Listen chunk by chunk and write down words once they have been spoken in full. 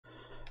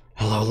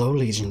Hello,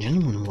 ladies and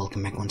gentlemen, and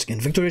welcome back once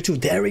again. Victory 2,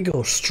 there we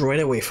go, straight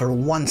away. For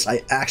once,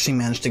 I actually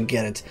managed to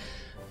get it.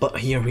 But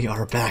here we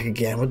are back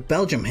again with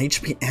Belgium,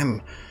 HPM.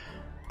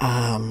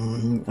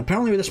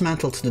 Apparently we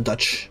dismantled the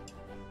Dutch,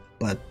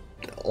 but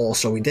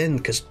also we didn't,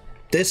 because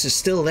this is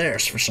still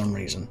theirs for some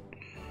reason.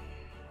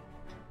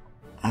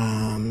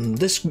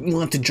 This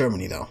went to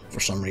Germany, though, for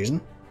some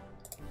reason.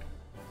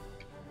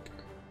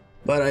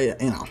 But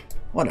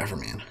whatever,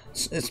 man.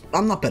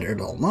 I'm not better at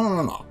all.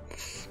 No.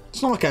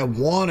 It's not like I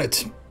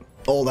wanted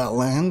all that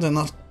land, and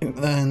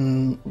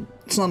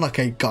it's not like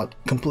I got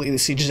completely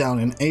sieged down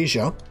in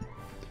Asia.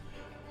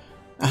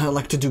 And I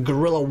like to do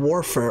guerrilla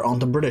warfare on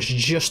the British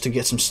just to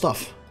get some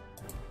stuff.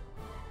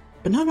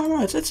 But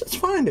no, it's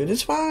fine, dude.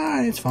 It's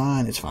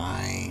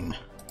fine.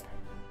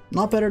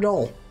 Not better at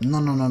all.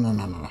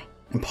 No.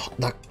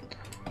 That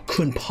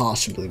couldn't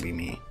possibly be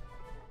me.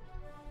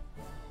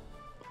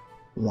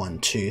 1,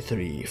 2,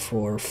 3,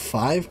 4,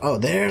 5. Oh,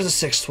 there's the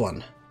sixth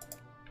one.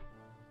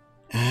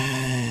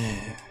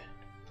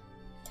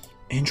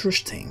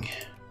 Interesting.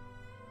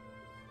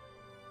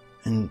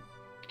 In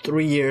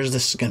 3 years,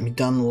 this is gonna be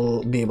done.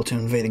 We'll be able to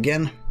invade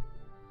again.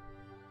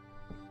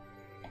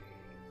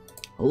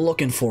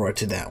 Looking forward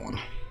to that one.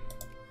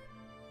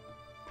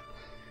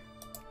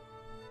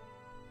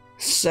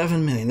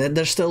 7 million.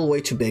 They're still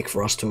way too big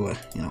for us to,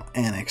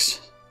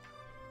 annex.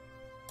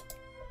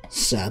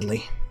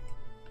 Sadly.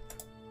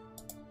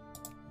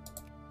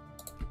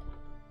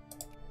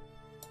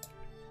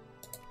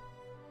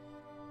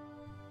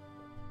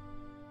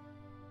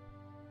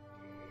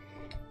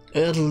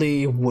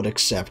 Italy would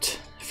accept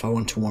if I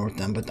went to war with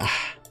them, but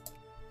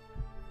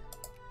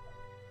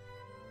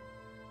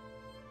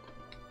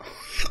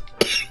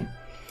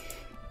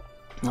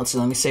Let's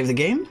let me save the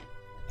game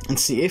and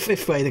see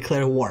if I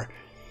declare war,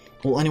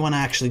 will anyone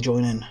actually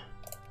join in?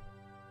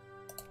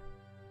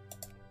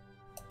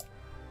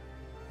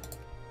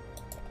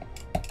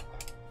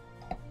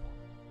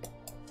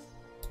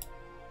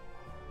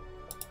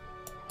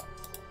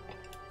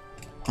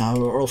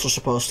 We're also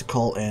supposed to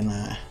call in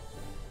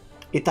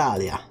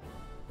Italia.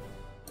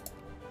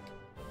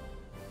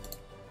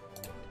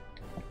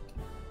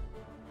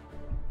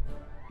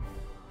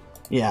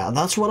 Yeah,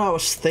 that's what I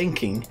was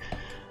thinking.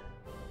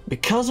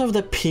 Because of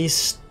the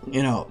peace,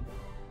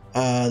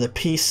 the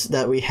peace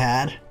that we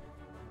had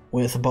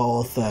with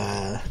both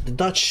the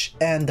Dutch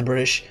and the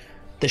British,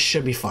 this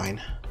should be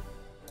fine.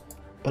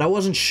 But I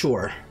wasn't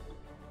sure.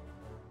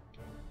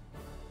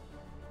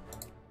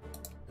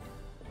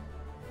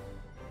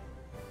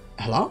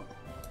 Hello?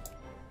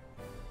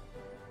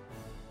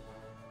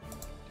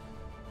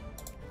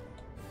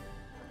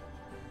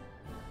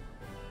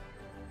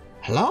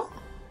 Hello?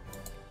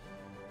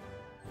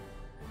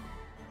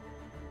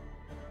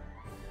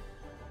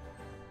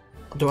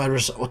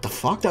 What the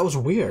fuck? That was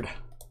weird.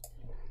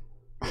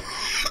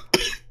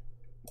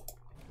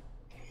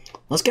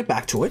 Let's get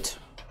back to it.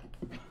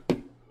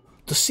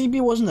 The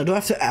CB wasn't there. Do I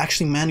have to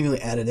actually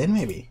manually add it in,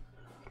 maybe?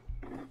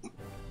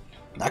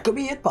 That could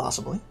be it,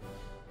 possibly.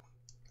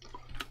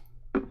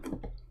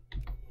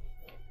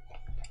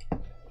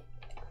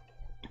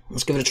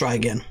 Let's give it a try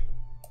again.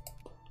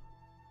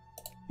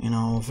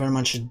 Very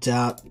much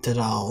doubt that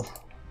I'll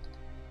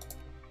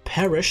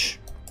perish.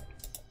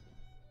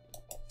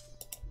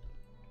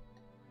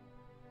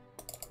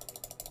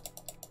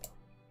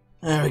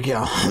 There we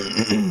go.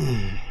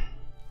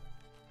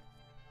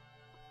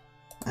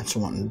 That's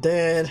one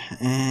dead,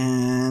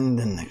 and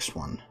the next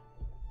one.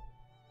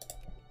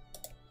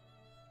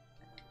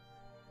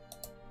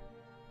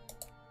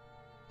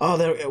 Oh,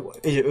 there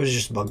it was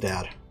just bugged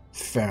out.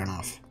 Fair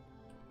enough.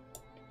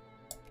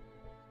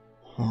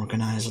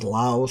 Organized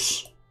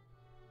Laos.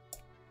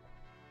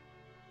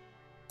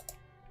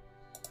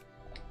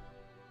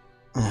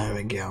 There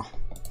we go.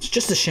 It's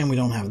just a shame we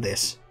don't have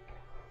this.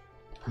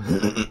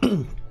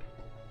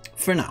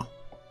 For now.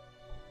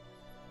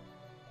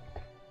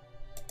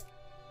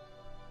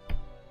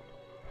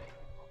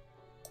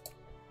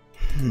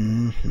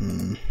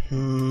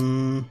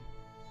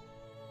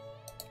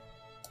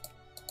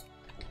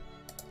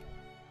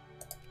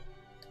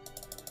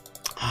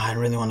 I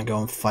really want to go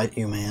and fight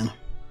you, man.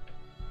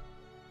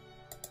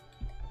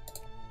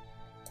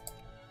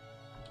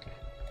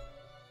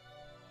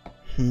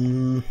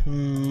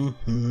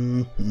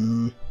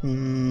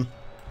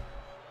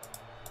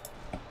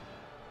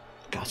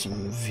 Got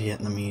some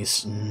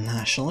Vietnamese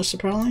nationalists,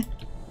 apparently.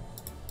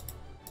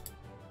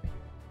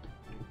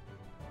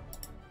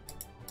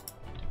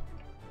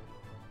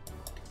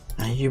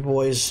 And you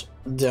boys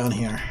down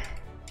here.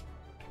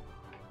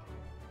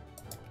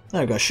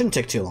 There we go. Shouldn't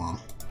take too long.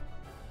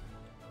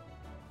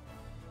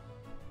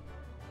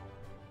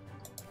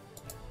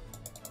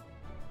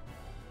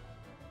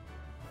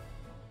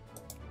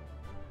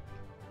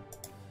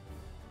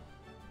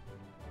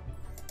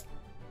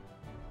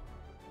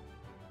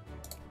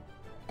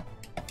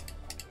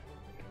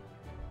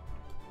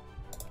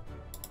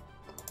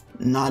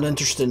 Not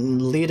interested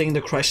in leading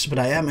the crisis, but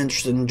I am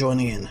interested in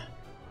joining in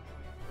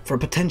for a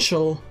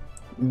potential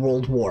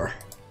world war.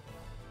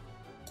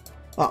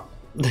 Oh,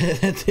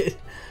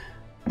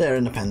 they're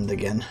independent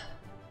again.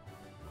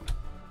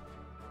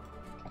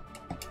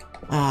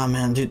 Ah,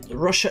 man, dude,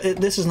 Russia,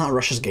 this is not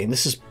Russia's game.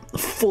 This is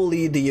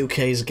fully the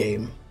UK's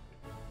game.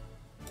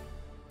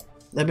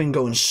 They've been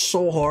going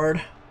so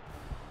hard.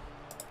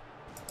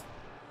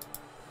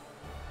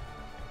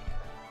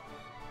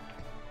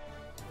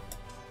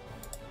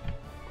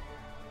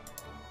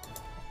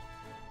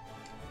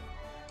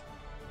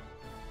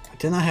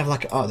 Didn't I have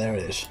like... Oh, there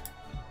it is.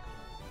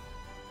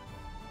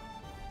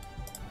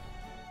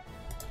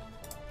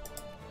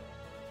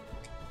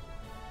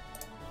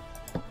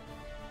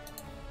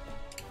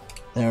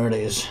 There it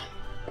is.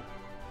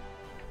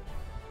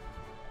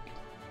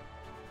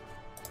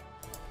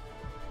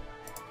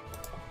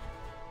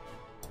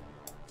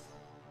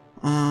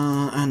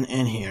 And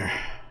in here.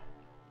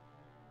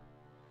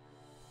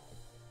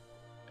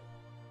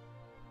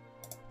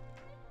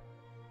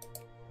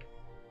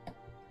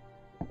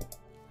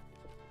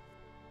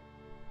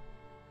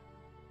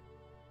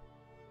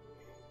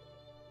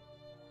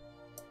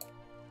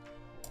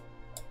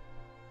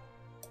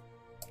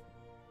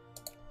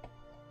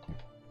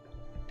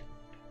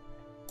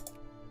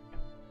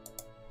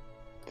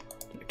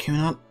 Can we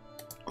not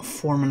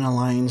form an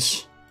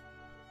alliance?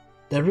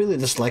 They really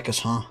dislike us,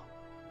 huh?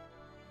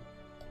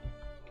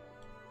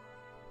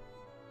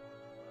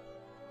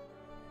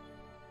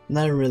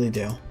 They really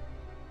do.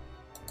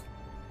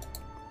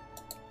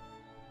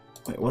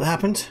 Wait, what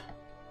happened?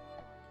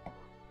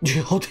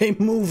 Oh, they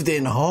moved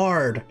in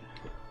hard.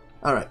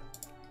 Alright.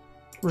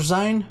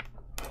 Resign.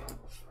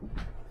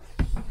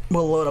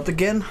 We'll load up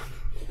again.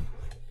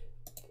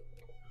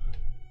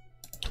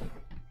 I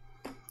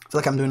feel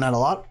like I'm doing that a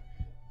lot.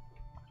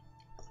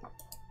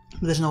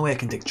 There's no way I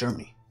can take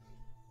Germany.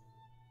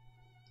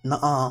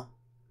 Nuh-uh.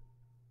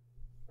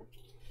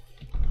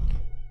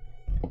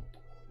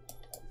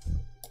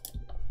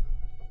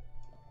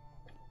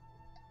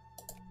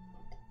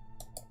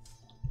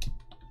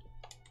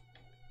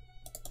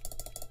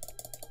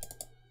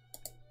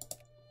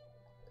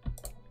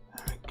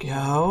 There we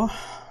go.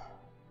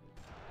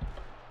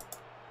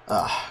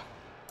 Ah,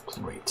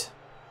 great.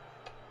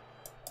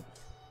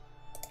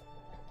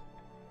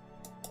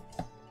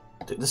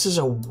 Dude, this is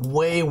a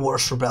way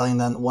worse rebellion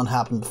than one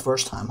happened the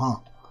first time, huh?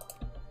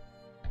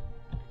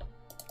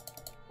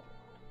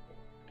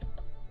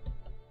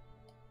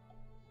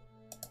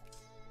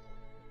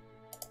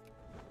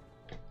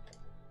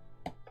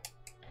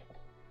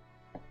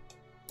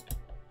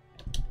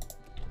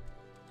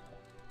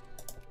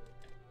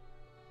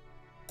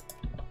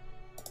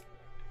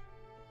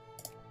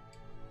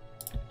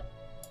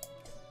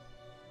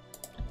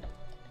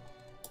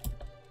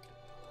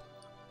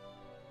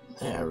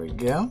 There we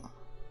go.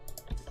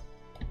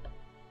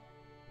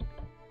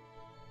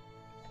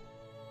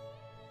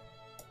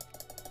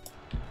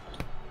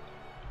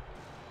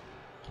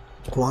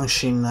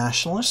 Guangxi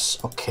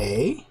nationalists,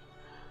 okay.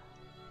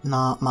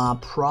 Not my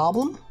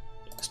problem.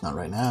 It's not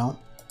right now.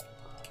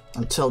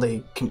 Until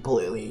they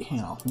completely, you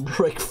know,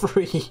 break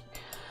free.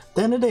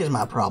 Then it is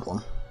my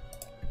problem.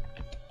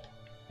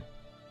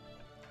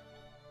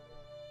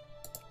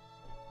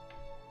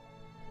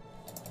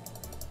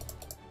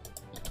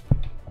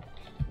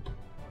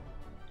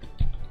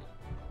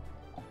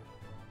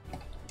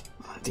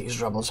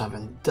 These rebels have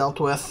been dealt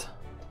with.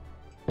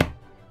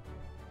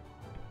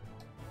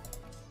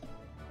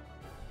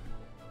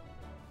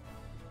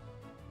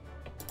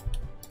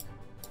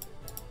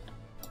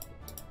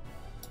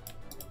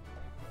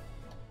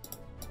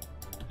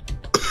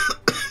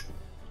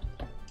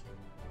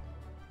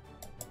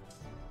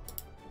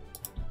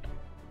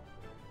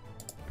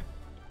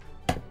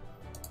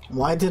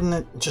 Why didn't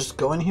it just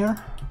go in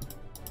here?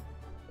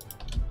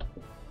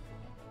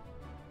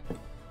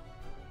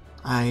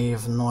 I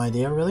have no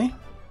idea, really.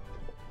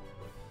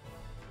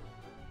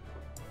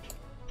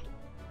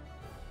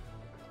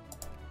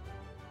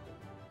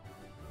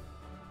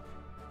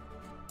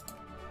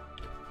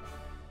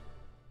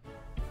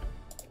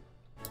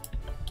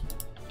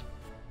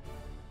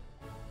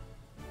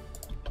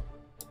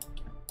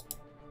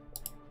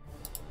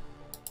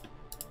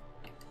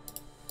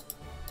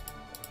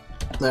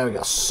 There we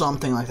go,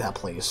 something like that,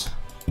 please.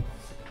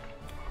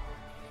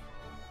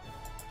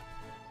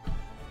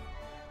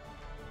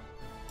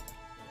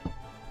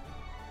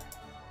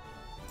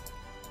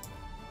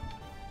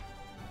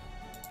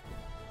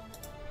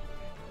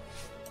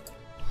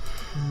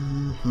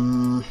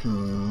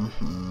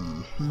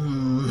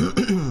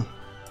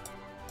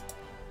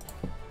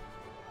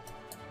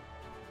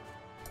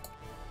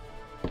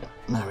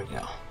 There we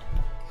go.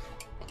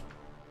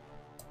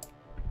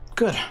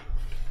 Good.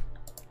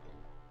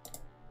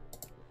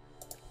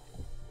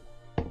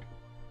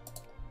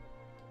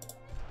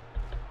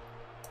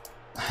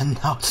 And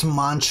now it's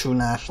Manchu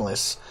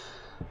nationalists.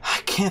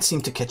 I can't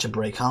seem to catch a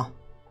break, huh?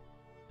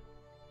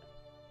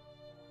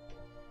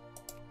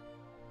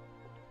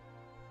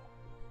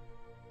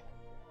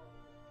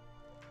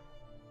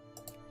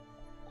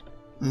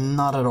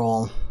 Not at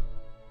all.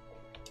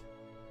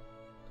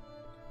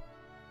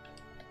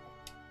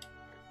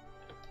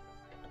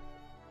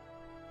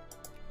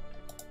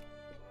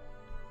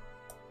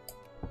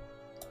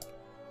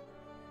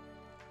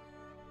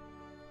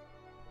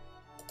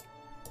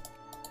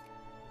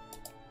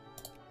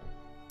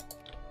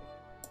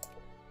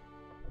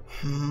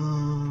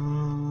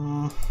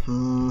 And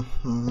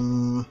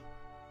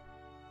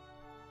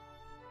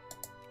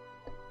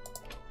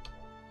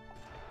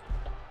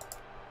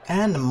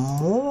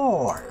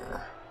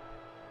more.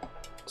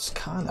 It's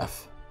kind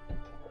of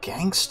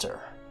gangster.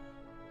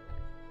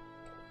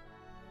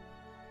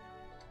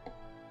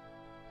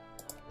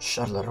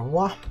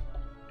 Charleroi.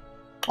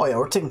 Oh yeah,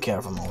 we're taking care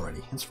of him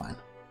already. It's fine.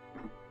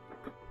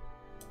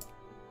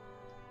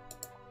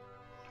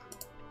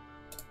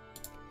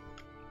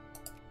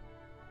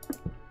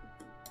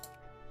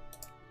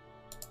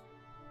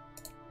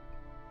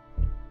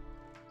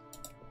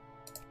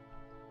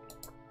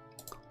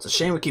 It's a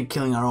shame we keep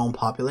killing our own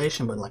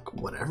population, but like,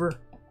 whatever.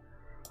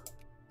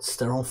 It's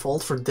their own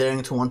fault for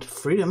daring to want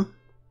freedom.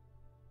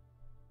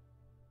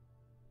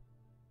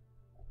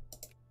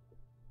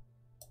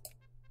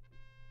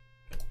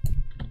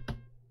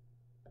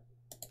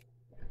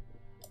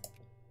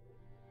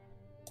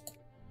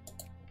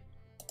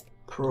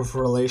 Proof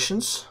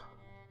relations.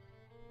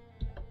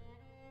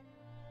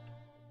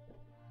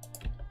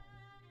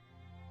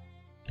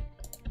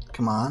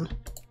 Come on.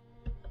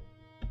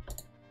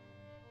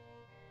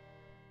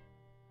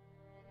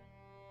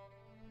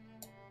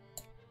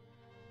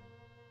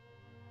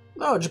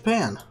 Oh,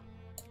 Japan.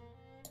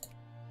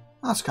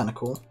 That's kind of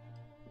cool.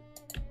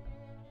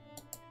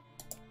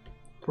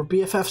 We're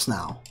BFFs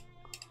now.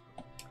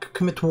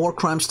 Commit war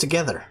crimes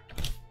together.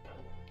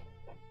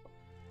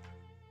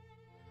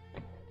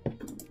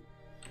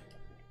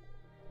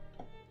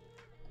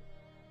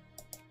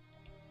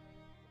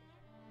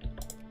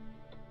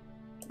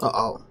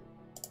 Uh-oh.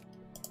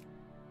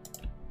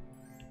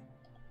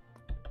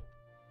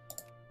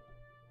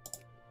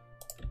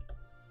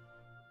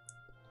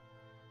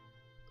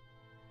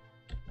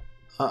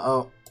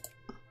 Uh-oh.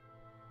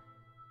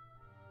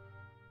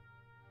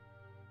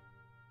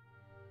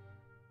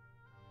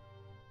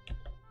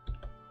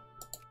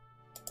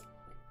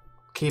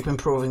 Keep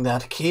improving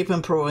that. Keep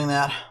improving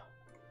that.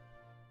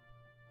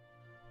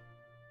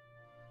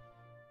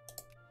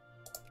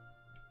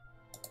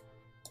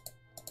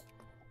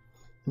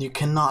 You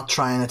cannot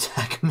try and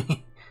attack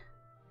me.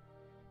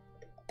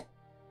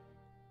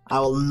 I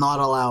will not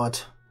allow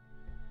it.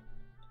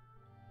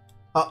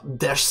 Oh,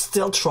 they're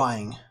still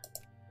trying.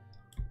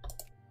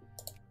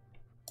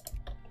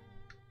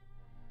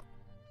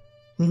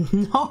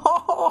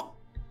 No!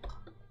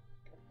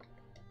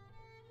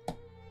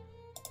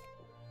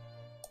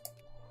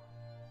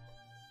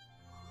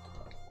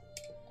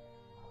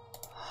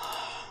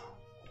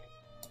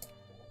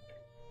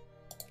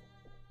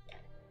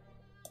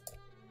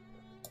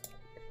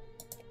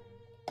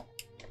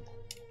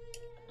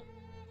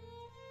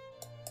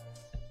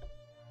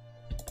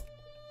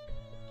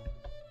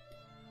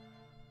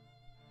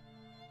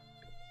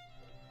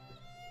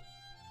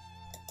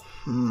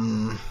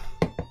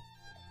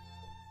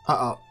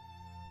 Uh-oh.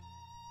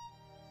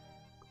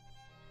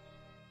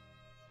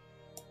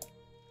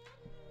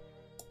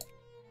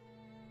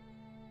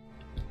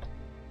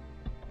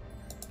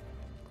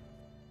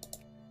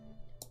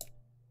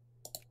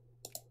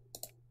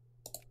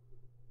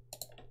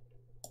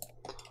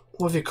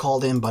 What have you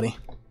called in, buddy?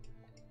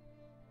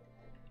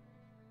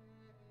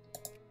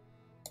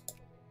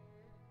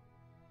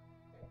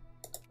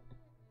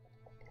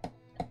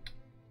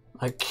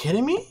 Are you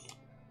kidding me?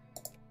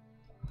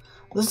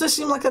 Does this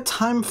seem like a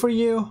time for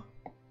you?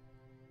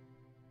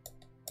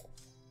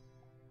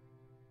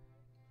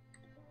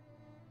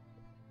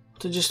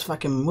 To just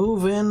fucking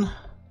move in?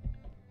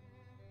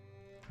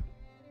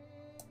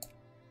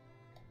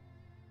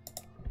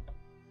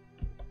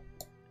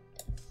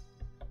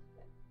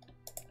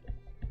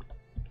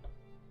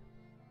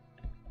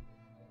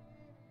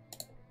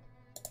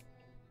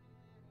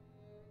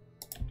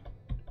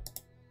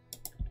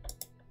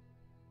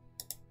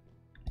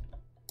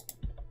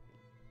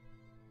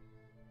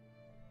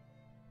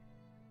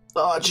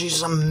 Oh,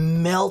 Jesus,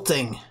 I'm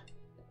melting.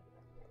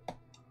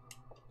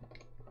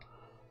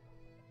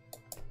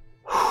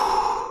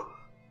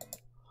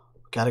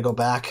 Gotta go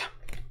back.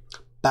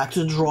 Back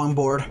to the drawing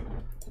board.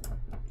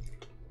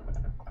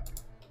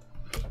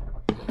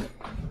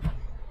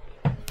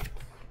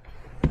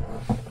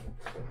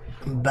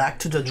 Back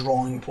to the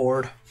drawing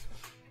board.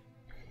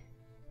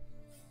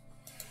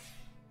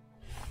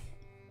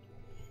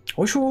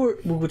 I wish we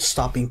would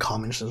stop being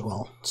communists as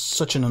well. It's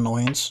such an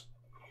annoyance.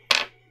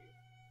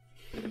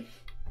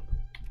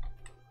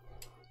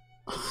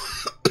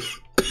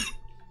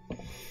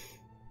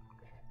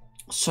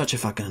 Such a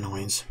fucking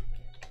annoyance.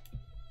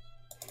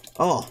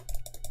 Oh.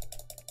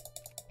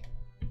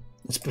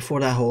 It's before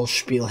that whole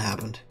spiel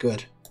happened.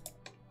 Good.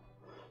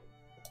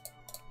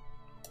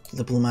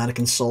 Diplomatic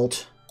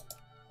insult.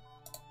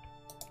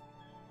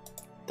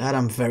 That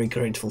I'm very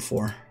grateful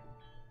for.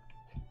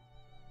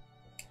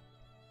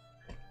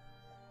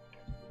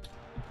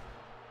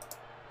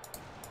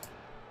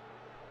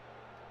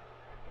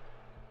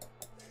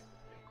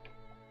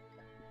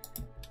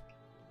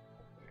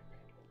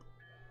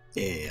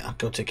 Yeah, I'll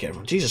go take care of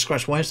him. Jesus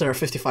Christ, why is there a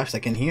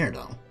 55-second here,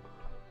 though?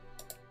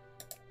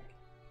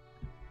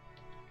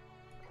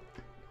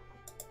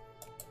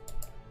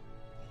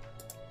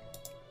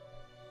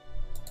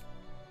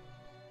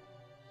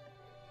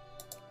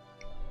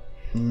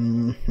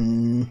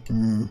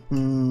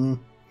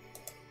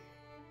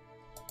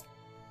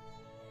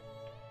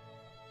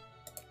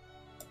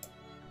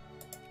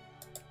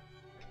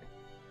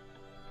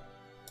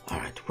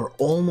 Alright, we're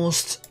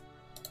almost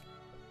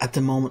at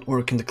the moment where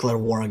we can declare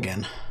war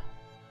again.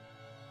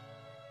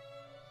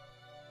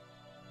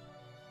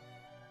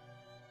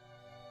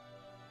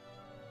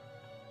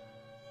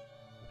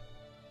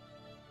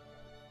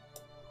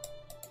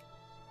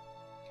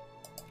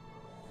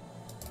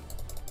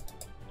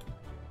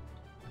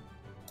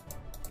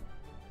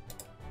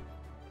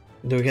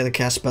 Do we get a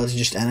cast spell to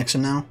just annex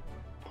him now?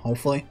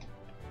 Hopefully.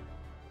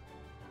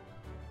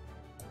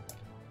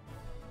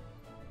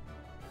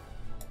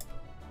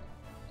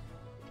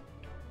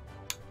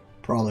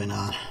 Probably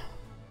not.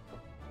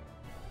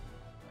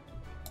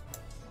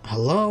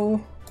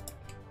 Hello?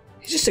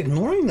 He's just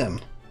ignoring them.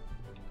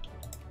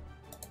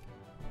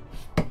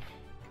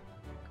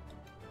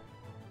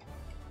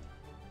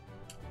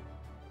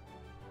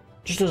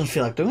 Just doesn't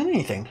feel like doing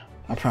anything,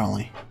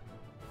 apparently.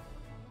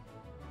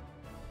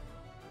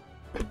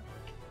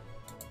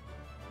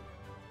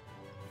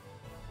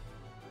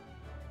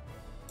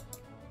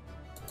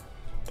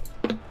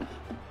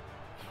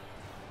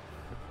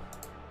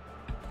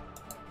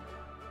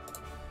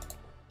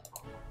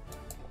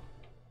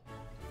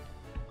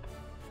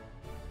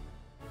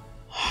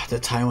 The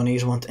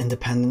Taiwanese want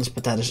independence,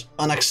 but that is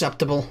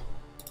unacceptable.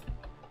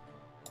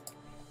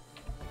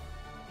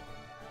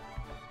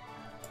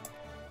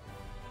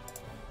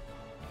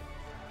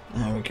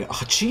 There we go.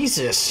 Oh,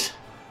 Jesus!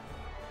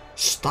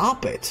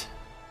 Stop it!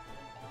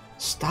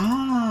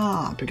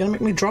 Stop! You're gonna make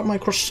me drop my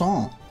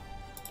croissant.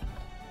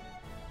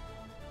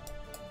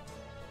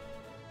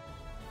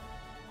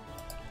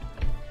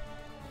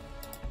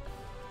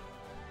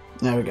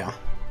 There we go.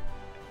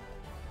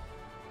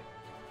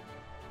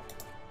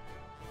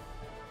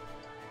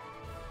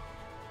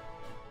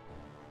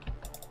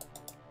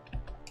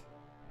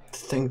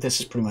 I think this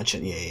is pretty much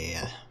it.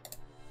 Yeah.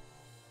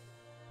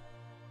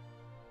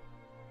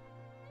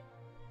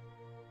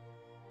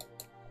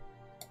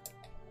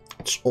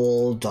 It's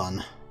all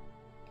done.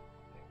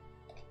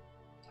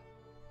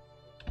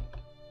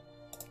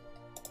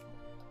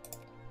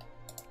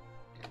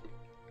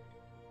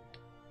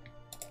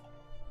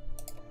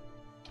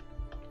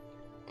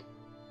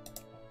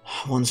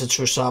 Once it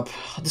shows up,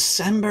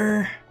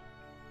 December.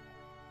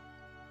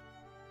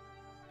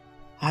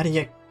 Are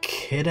you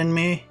kidding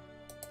me?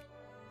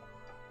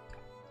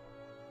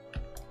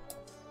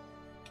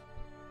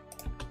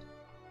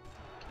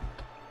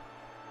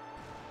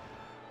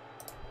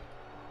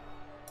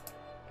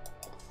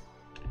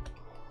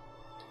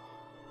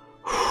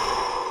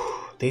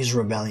 These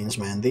rebellions,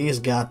 man. These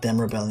goddamn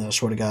rebellions, I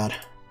swear to God.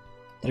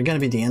 They're gonna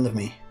be the end of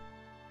me.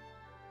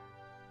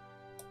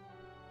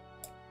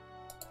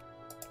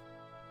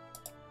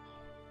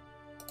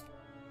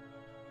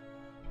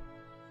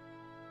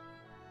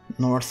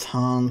 North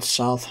Han,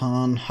 South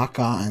Han,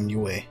 Hakka, and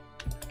Yue.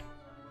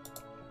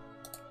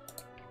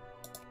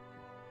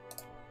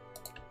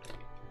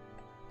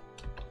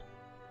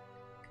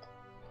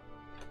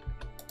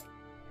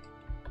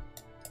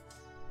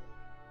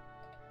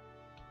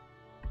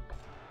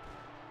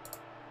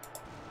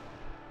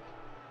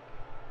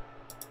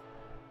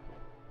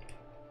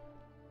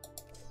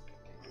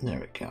 There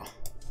we go.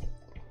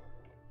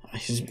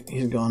 He's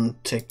going to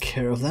take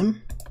care of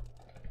them.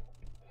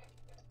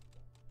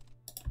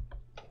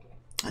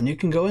 And you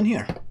can go in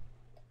here.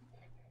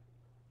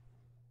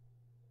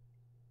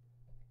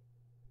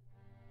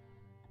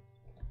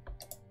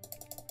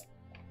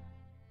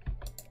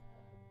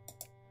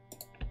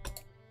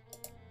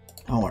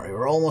 Don't worry,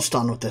 we're almost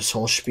done with this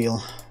whole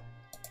spiel.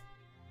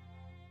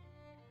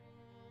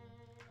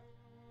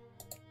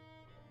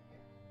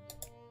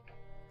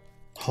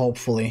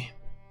 Hopefully.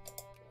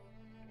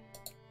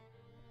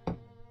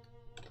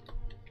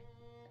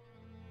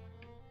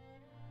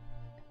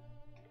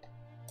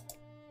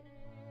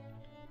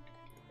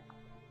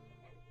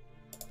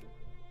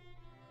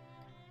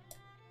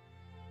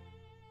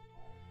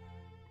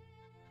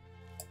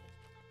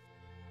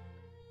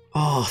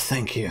 Oh,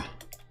 thank you.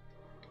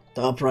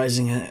 The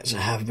uprising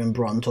have been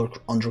brought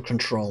under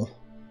control.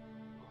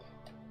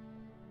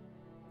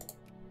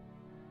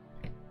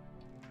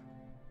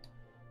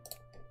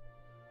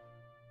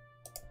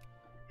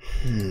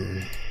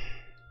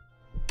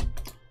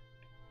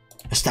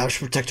 Establish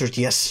protectorate,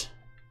 yes.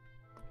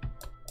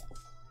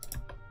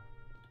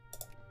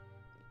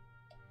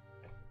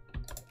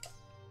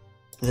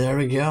 There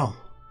we go.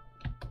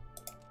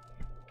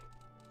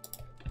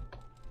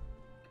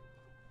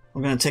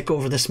 We're gonna take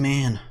over this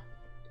man.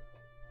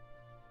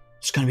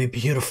 It's gonna be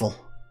beautiful.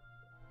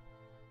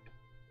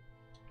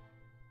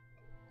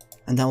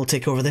 And then we'll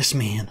take over this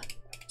man.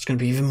 It's gonna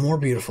be even more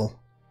beautiful.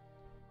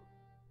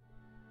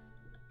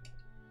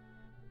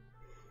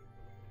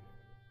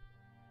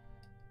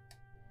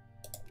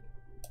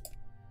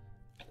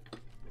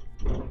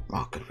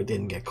 Oh, good, we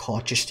didn't get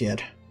caught just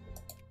yet.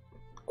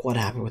 Quite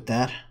happy with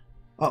that.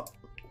 Oh,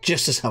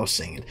 just as I was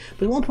saying it.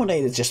 But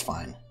 1.8 is just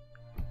fine.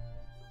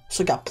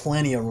 So got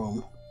plenty of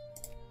room.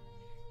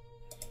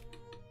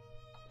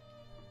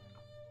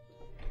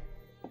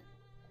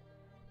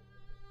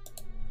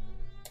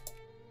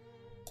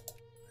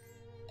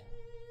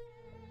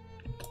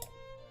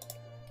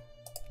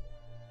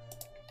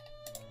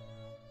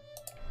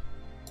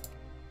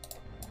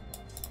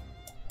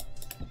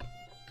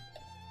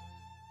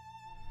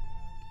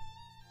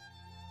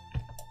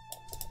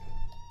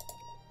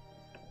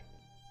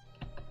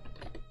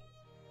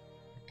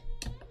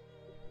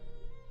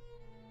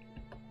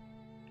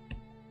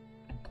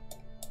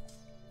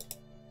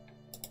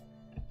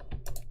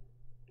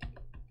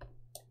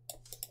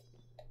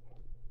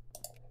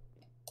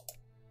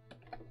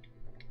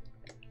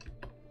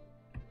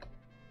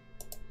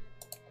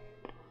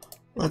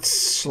 Let's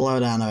slow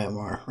down a bit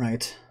more,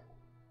 right?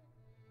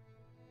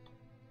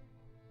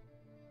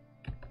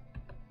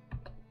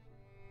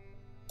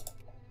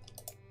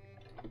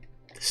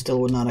 Still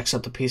would not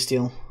accept a peace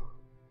deal.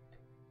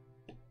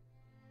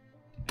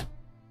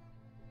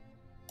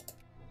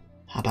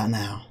 How about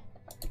now?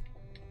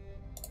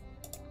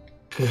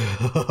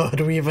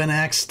 Good, we even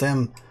axed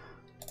them.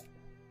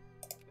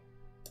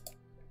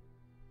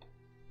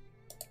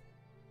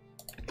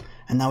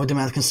 And now we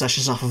demand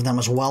concessions off of them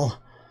as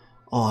well.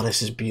 Oh,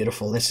 this is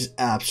beautiful. This is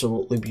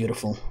absolutely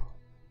beautiful.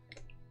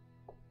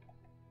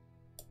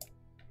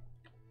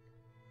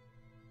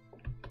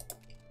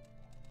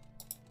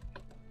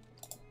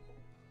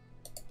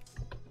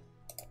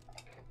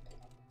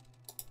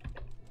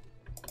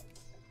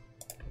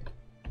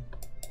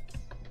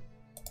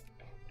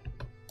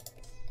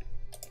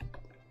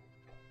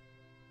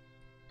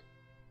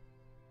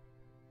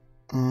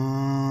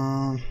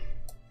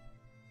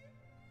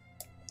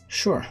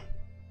 Sure.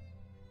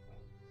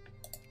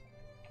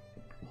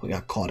 We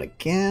got caught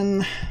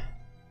again.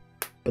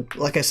 But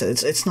like I said,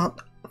 it's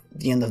not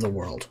the end of the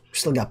world. We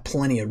still got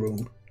plenty of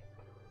room.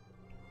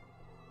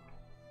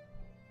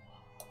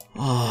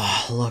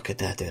 Oh, look at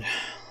that, dude.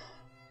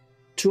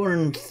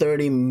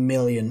 230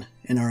 million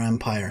in our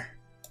empire.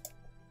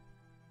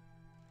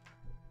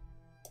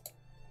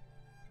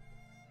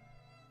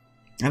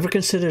 Ever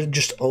considered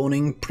just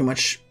owning pretty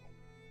much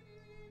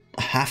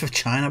half of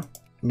China,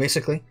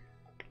 basically?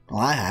 Well,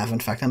 I have. In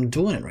fact, I'm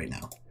doing it right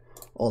now.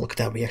 Oh, look at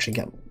that. We actually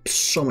got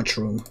so much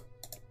room. We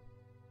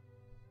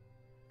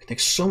can take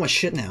so much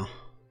shit now.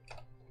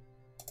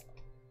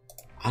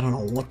 I don't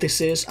know what this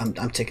is. I'm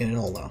taking it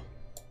all, though.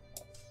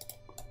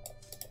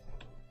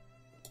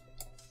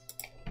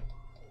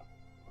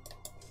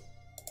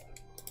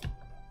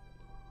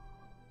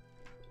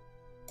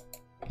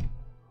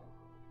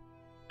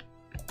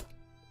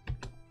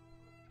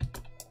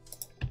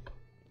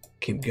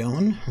 Keep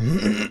going.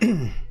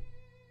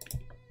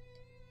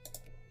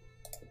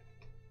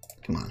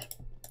 Come on.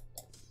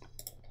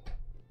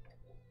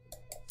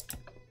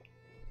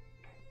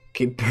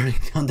 Keep burning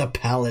down the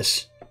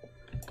palace.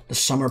 The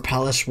summer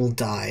palace will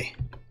die.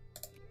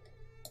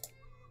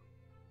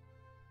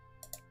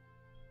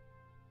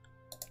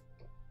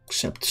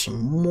 Accept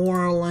some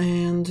more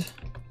land.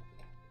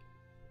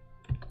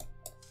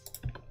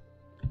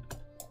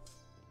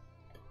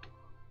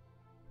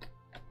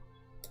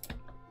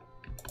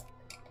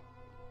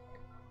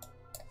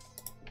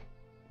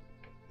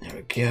 There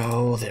we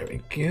go, there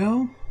we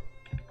go.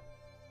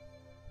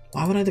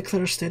 Why would I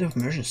declare a state of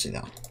emergency,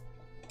 though?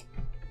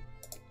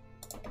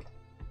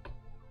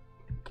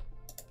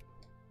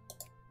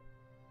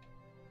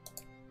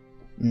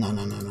 No.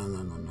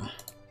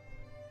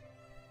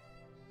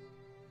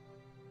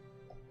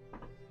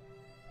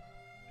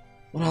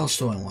 What else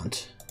do I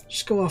want?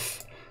 Just go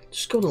off.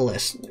 Just go to the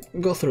list.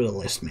 Go through the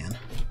list, man.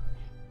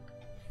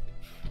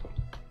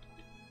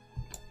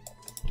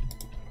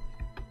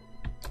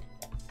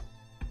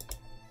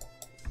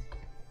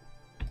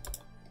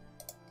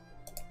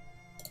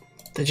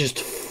 They just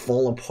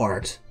fall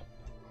apart.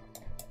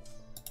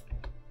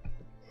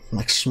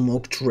 Like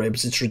smoked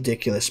ribs. It's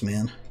ridiculous,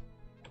 man.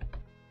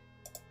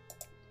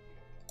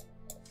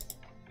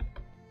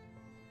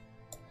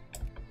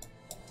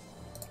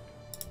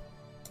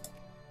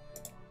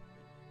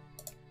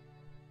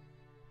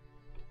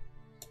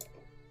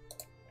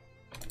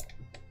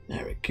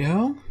 There we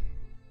go.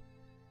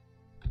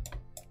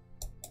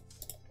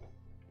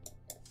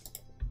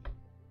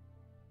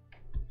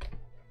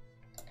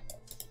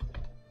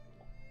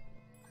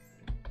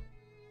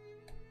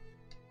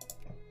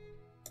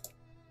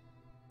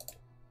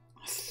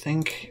 I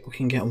think we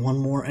can get one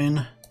more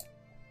in.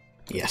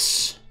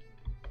 Yes.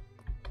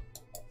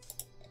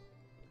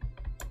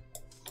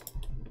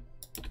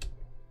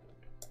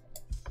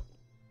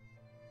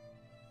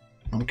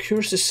 I'm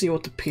curious to see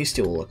what the peace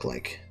deal will look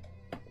like.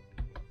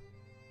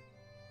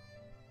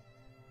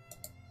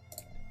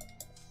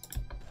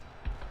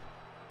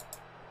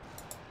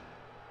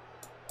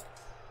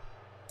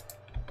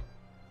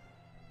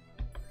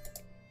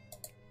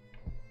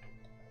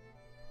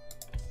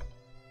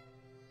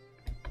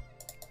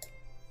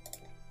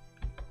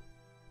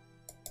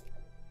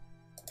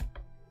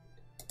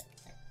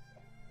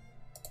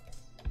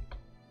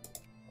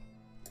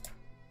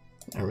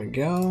 There we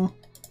go.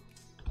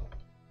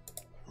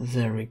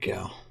 There we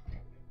go.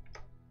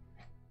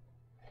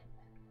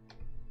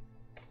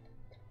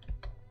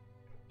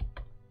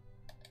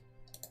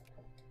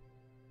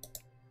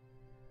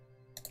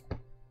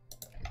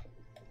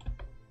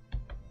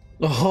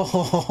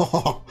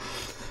 Oh,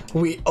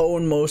 we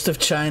own most of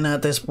China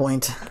at this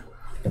point.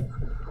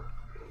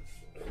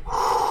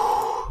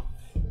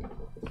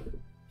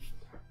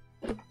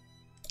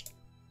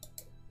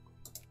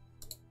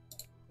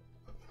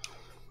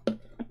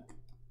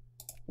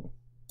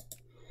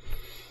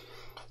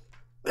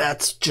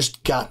 That's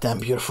just goddamn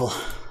beautiful.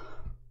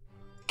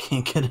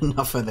 Can't get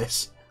enough of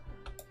this.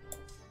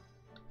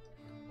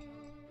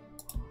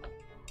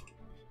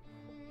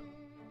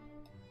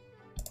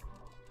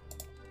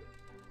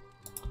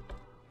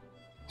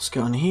 Let's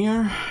go in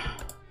here.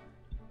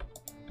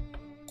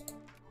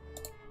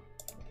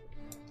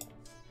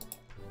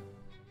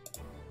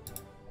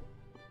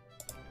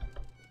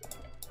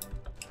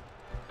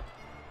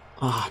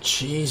 Ah,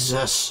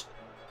 Jesus.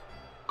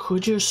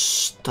 Could you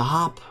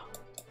stop?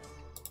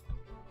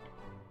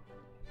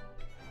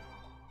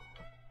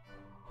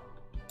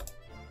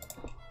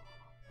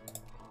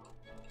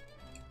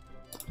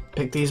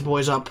 Pick these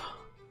boys up.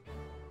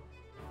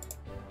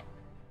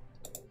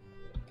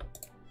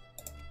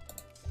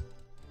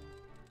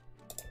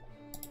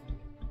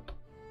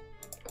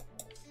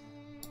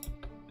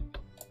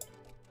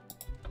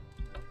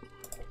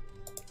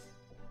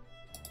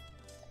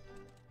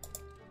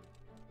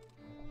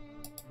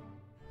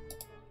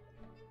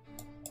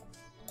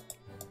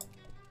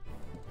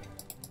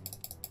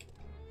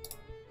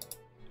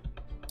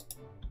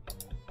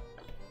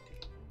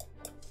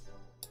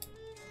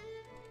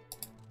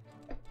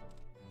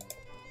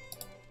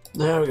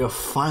 There we go,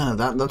 finally.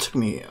 That took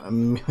me a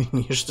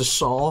million years to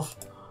solve.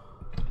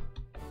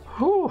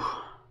 Whew.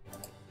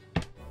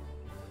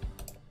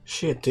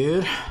 Shit,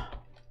 dude.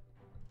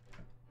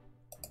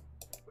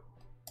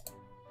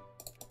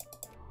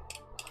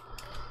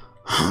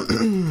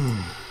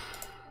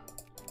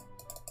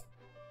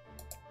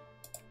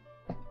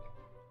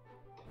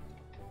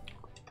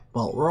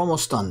 Well, we're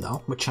almost done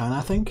though, with China,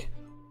 I think.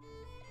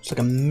 It's like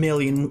a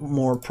million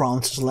more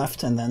provinces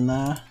left, and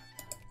then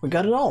we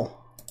got it all.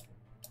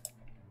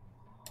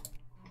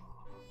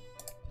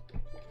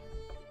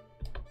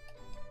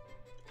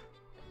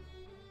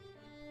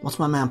 What's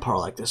my manpower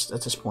like this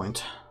at this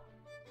point?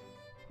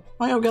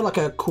 I'll get like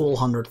a cool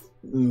 100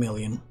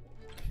 million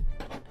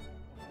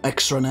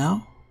extra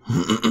now.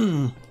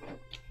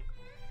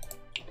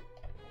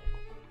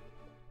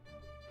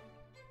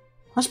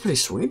 That's pretty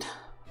sweet.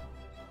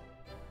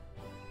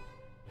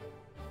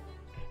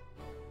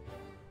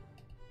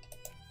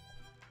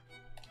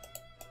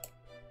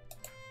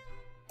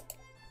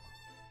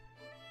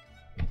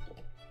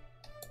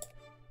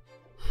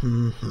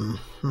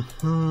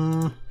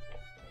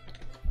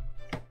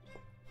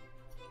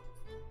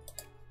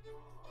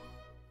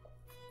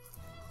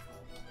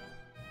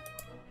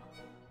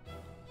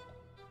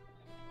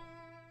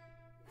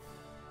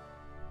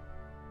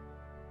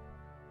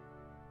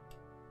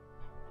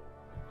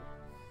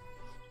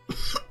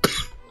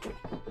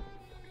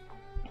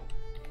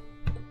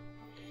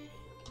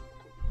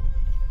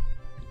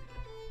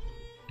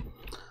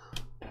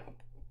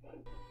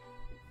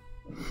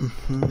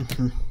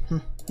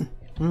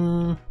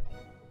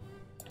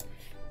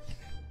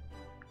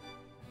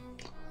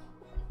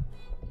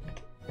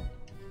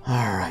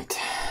 Alright.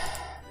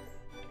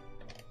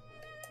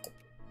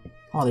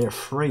 Oh, they're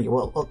free.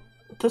 Well,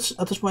 this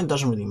at this point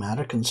doesn't really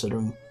matter,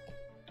 considering,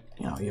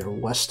 you know, you're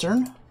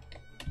Western.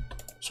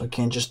 So I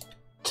can't just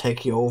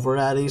take you over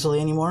that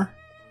easily anymore.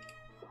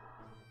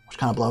 Which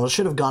kind of blows. I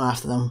should have gone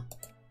after them.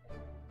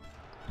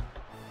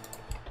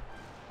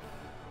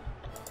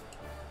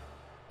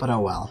 But oh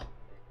well.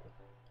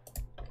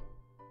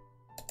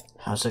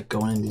 How's it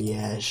going in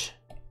Liège?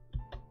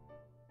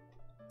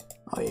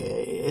 Oh yeah,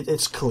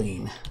 it's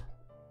clean.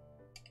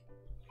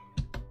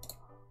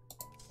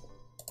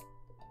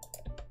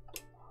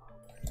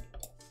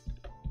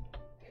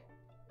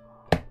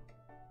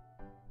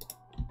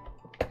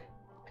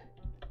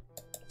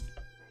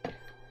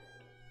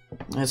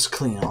 It's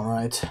clean,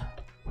 alright.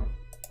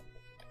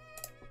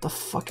 What the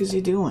fuck is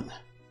he doing?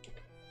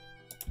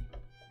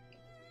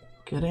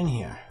 Get in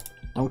here.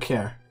 Don't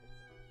care.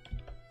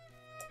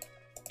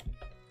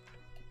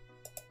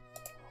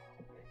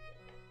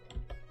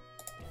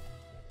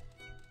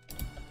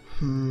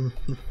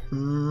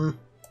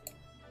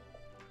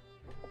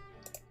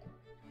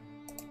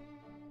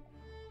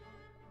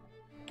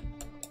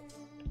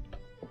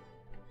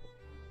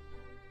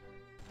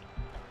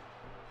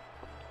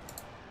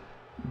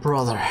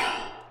 Brother.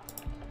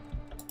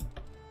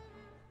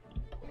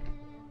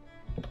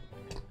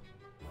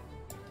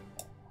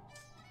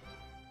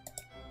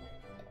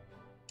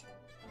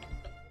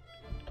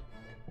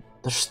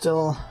 They're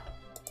still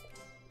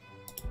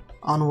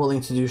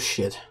unwilling to do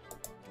shit.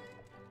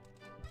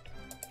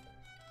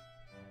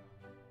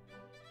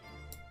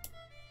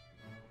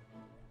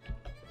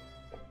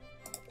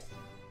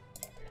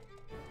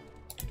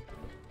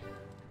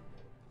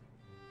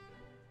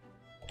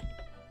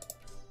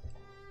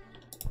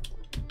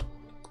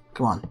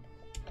 Come on.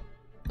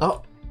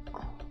 Oh.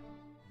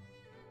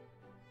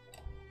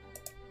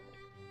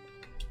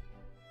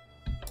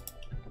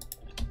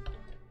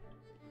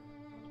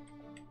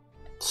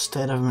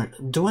 State of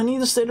emergency. Do I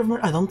need a state of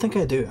emergency? I don't think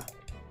I do.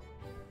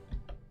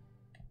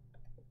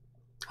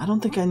 I don't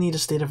think I need a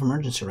state of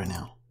emergency right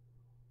now.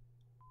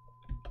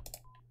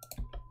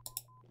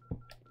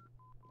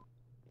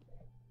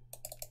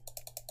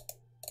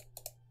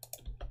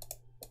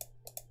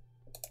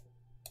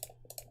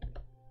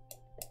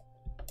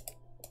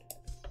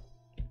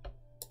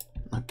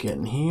 Not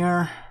getting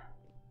here.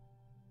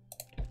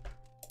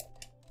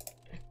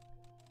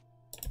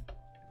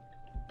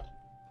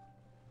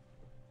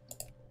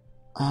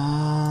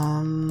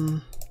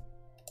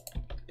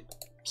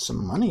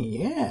 Some money,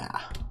 yeah.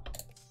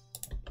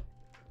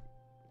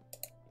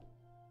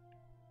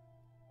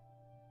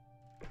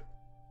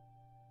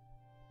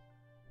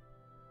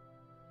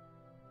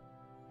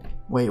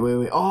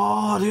 Wait.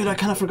 Oh, dude, I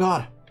kind of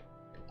forgot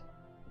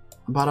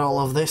about all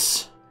of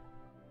this.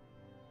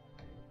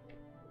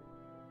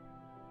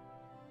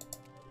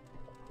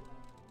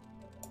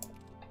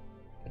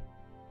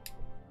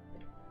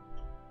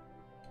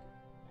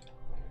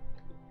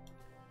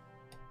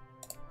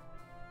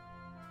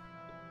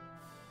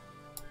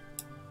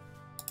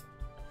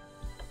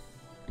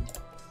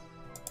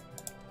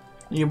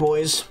 You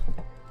boys,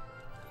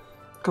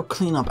 go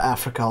clean up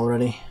Africa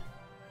already.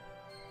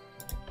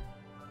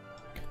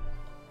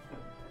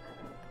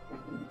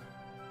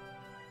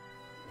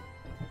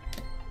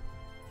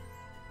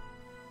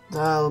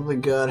 That'll be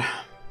good.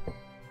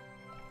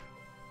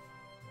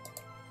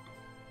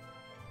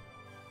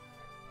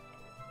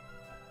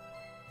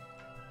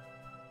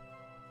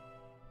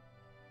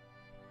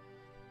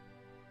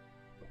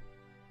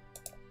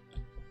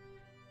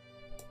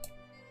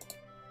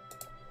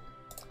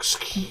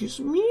 Excuse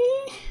me?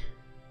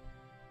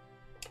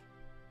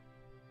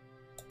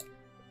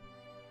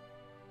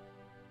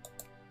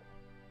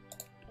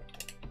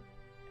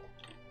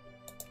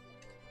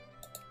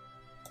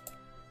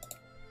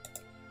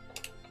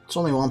 It's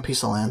only one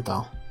piece of land,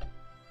 though.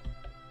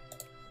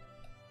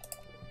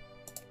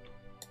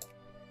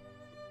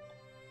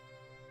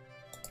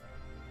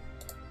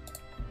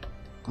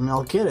 I mean,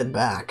 I'll get it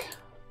back.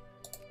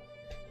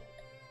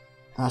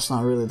 That's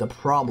not really the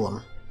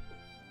problem.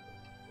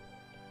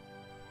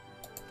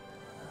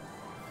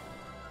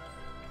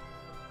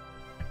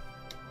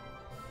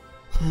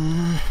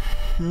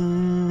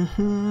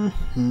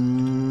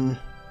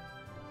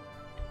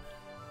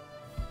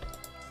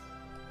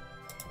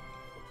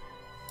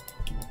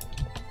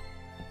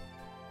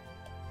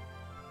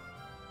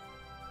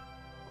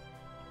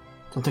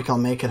 Don't think I'll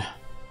make it.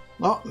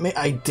 Oh,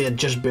 I did,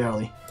 just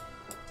barely.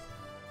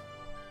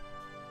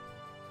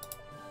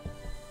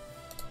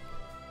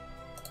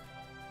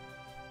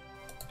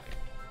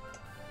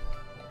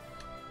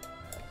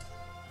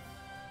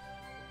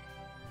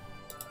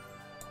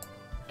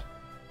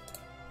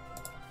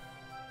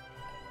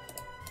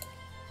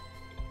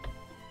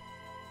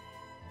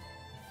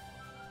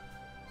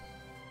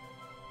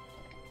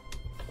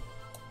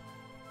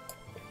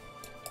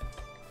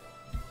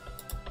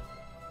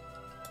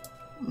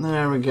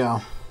 There we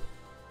go.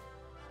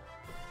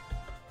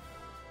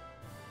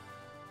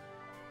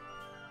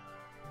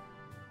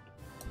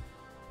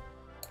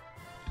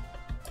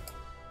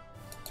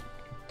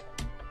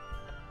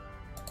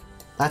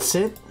 That's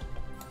it?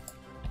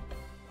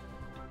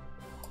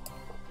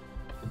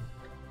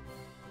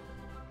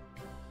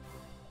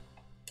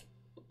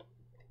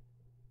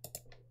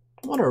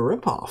 What a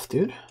ripoff,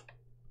 dude.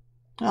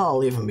 I'll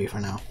leave him be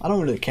for now. I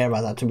don't really care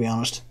about that, to be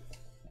honest.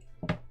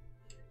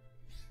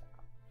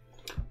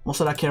 Most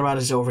of that I care about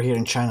is over here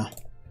in China.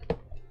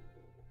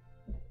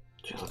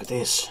 Gee, look at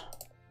this.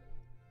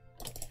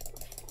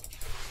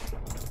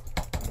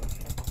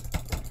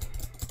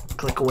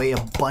 Click away a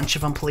bunch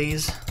of them,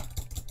 please.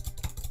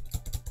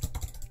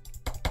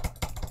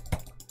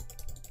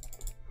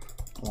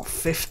 Or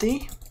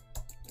 50.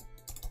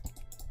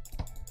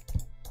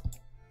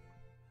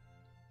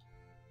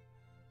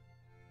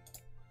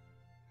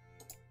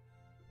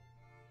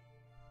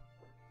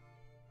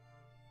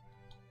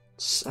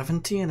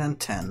 $70 and then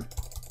 10.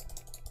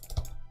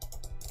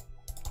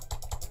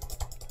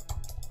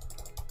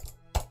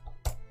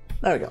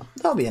 There we go.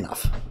 That'll be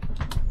enough.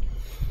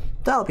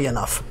 That'll be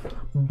enough.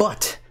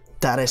 But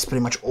that is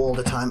pretty much all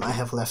the time I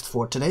have left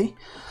for today.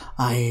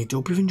 I do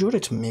hope you've enjoyed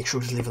it. Make sure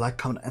to leave a like,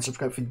 comment, and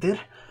subscribe if you did.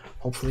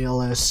 Hopefully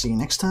I'll see you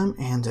next time,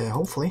 and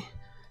hopefully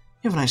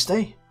you have a nice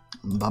day.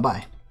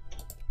 Bye-bye.